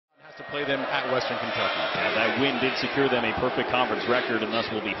to play them at Western Kentucky. And that win did secure them a perfect conference record, and thus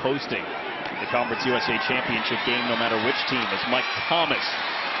will be hosting the Conference USA Championship game no matter which team, as Mike Thomas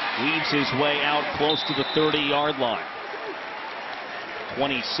weaves his way out close to the 30-yard line.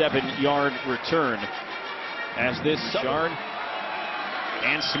 27-yard return as this yard.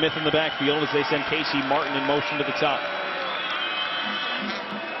 And Smith in the backfield as they send Casey Martin in motion to the top.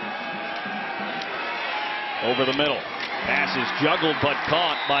 Over the middle. Pass is juggled but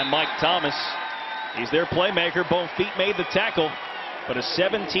caught by Mike Thomas. He's their playmaker. Both feet made the tackle, but a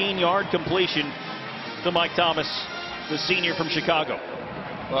 17-yard completion to Mike Thomas, the senior from Chicago.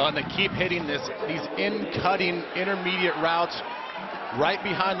 Well, and they keep hitting these in-cutting intermediate routes right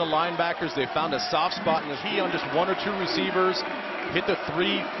behind the linebackers. They found a soft spot in the key on just one or two receivers. Hit the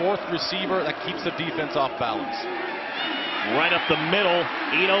 3/4 receiver. That keeps the defense off balance. Right up the middle,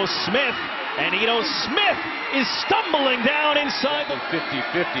 Ito Smith. And Ito Smith is stumbling down inside the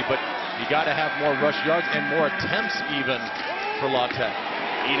 50-50, but you got to have more rush yards and more attempts even for La Tech.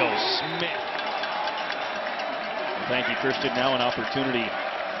 Ito Smith. Thank you, Christian. Now an opportunity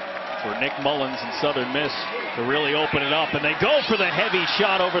for Nick Mullins and Southern Miss to really open it up, and they go for the heavy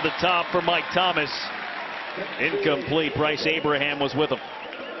shot over the top for Mike Thomas. Incomplete. Bryce Abraham was with him.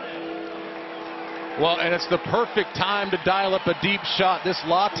 Well, and it's the perfect time to dial up a deep shot. This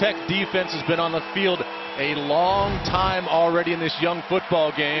La Tech defense has been on the field a long time already in this young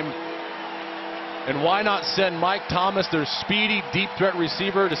football game. And why not send Mike Thomas, their speedy deep threat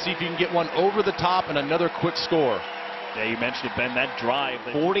receiver, to see if you can get one over the top and another quick score. Yeah, you mentioned it, Ben, that drive.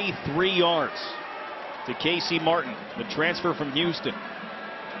 43 yards to Casey Martin, the transfer from Houston.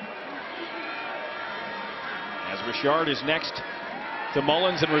 As Richard is next to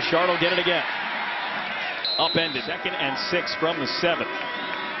Mullins, and Richard will get it again. Upended. 2nd and 6 from the 7.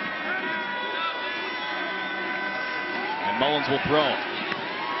 And Mullins will throw.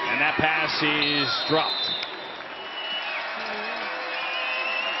 And that pass is dropped.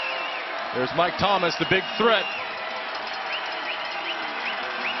 There's Mike Thomas, the big threat.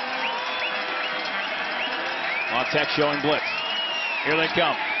 La Tech showing blitz. Here they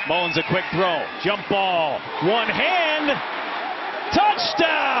come. Mullins a quick throw. Jump ball. One hand.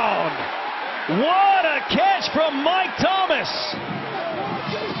 Touchdown! What a catch from Mike Thomas!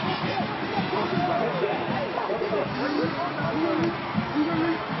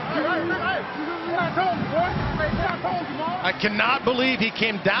 I cannot believe he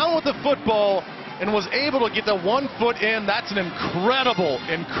came down with the football and was able to get the 1 foot in. That's an incredible,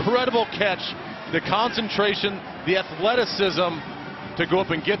 incredible catch. The concentration, the athleticism to go up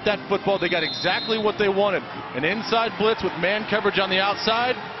and get that football. They got exactly what they wanted. An inside blitz with man coverage on the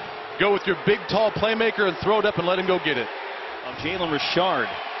outside. Go with your big, tall playmaker and throw it up and let him go get it. Jalen Richard,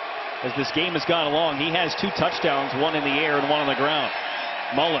 as this game has gone along, he has 2 touchdowns, one in the air and one on the ground.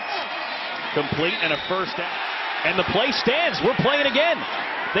 Mullins, complete and a first down. And the play stands. We're playing again.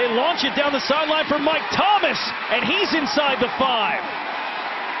 They launch it down the sideline for Mike Thomas, and he's inside the 5.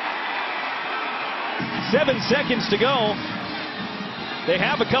 7 seconds to go. They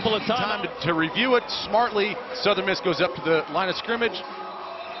have a couple of time to review it smartly. Southern Miss goes up to the line of scrimmage,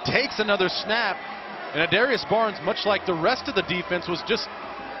 takes another snap, and Adarius Barnes, much like the rest of the defense, was just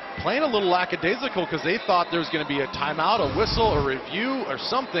playing a little lackadaisical because they thought there was going to be a timeout, a whistle, a review, or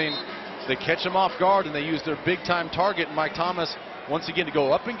something. They catch him off guard, and they use their big-time target, Mike Thomas, once again to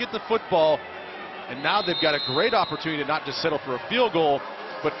go up and get the football. And now they've got a great opportunity to not just settle for a field goal,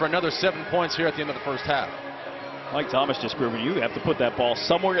 but for another 7 points here at the end of the first half. Mike Thomas just proving you have to put that ball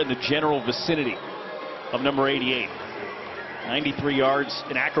somewhere in the general vicinity of number 88. 93 yards,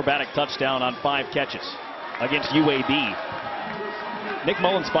 an acrobatic touchdown on 5 catches against UAB. Nick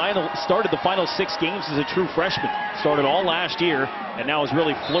Mullins started the final 6 games as a true freshman. Started all last year and now has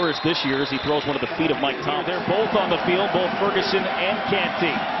really flourished this year as he throws one at the feet of Mike Thomas. They're both on the field, both Ferguson and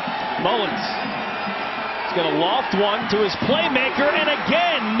Canty. Mullins is going to loft one to his playmaker, and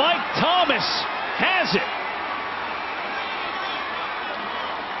again, Mike Thomas has it.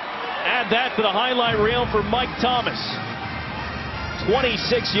 Add that to the highlight reel for Mike Thomas.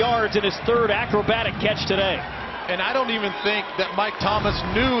 26 yards in his 3rd acrobatic catch today. And I don't even think that Mike Thomas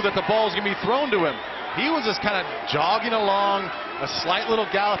knew that the ball was going to be thrown to him. He was just kind of jogging along, a slight little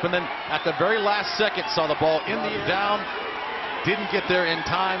gallop, and then at the very last second saw the ball in the down. Didn't get there in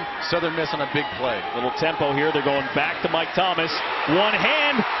time. Southern Miss on a big play. Little tempo here. They're going back to Mike Thomas. One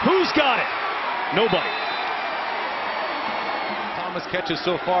hand. Who's got it? Nobody. Thomas catches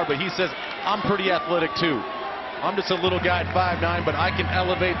so far, but he says, I'm pretty athletic too. I'm just a little guy at 5'9", but I can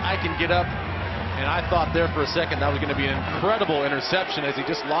elevate, I can get up. And I thought there for a second that was going to be an incredible interception as he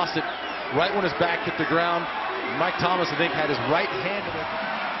just lost it right when his back hit the ground. Mike Thomas, I think, had his right hand in it.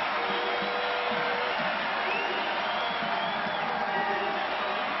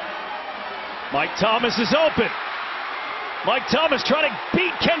 Mike Thomas is open. Mike Thomas trying to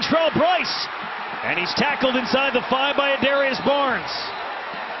beat Kentrell Bryce. And he's tackled inside the 5 by Adarius Barnes.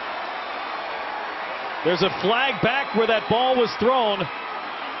 There's a flag back where that ball was thrown.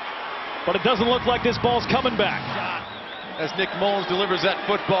 But it doesn't look like this ball's coming back. As Nick Mullins delivers that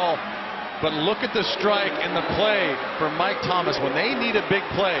football. But look at the strike and the play for Mike Thomas. When they need a big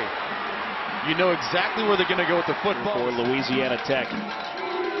play, you know exactly where they're going to go with the football. For Louisiana Tech.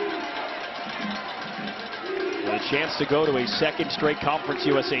 With a chance to go to a second straight Conference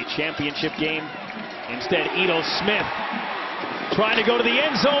USA championship game. Instead, Ito Smith trying to go to the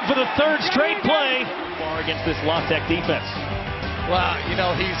end zone for the third straight play. Far against this La Tech defense. Wow, you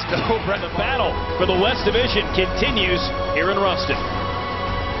know, he's no The battle for the West Division continues here in Ruston.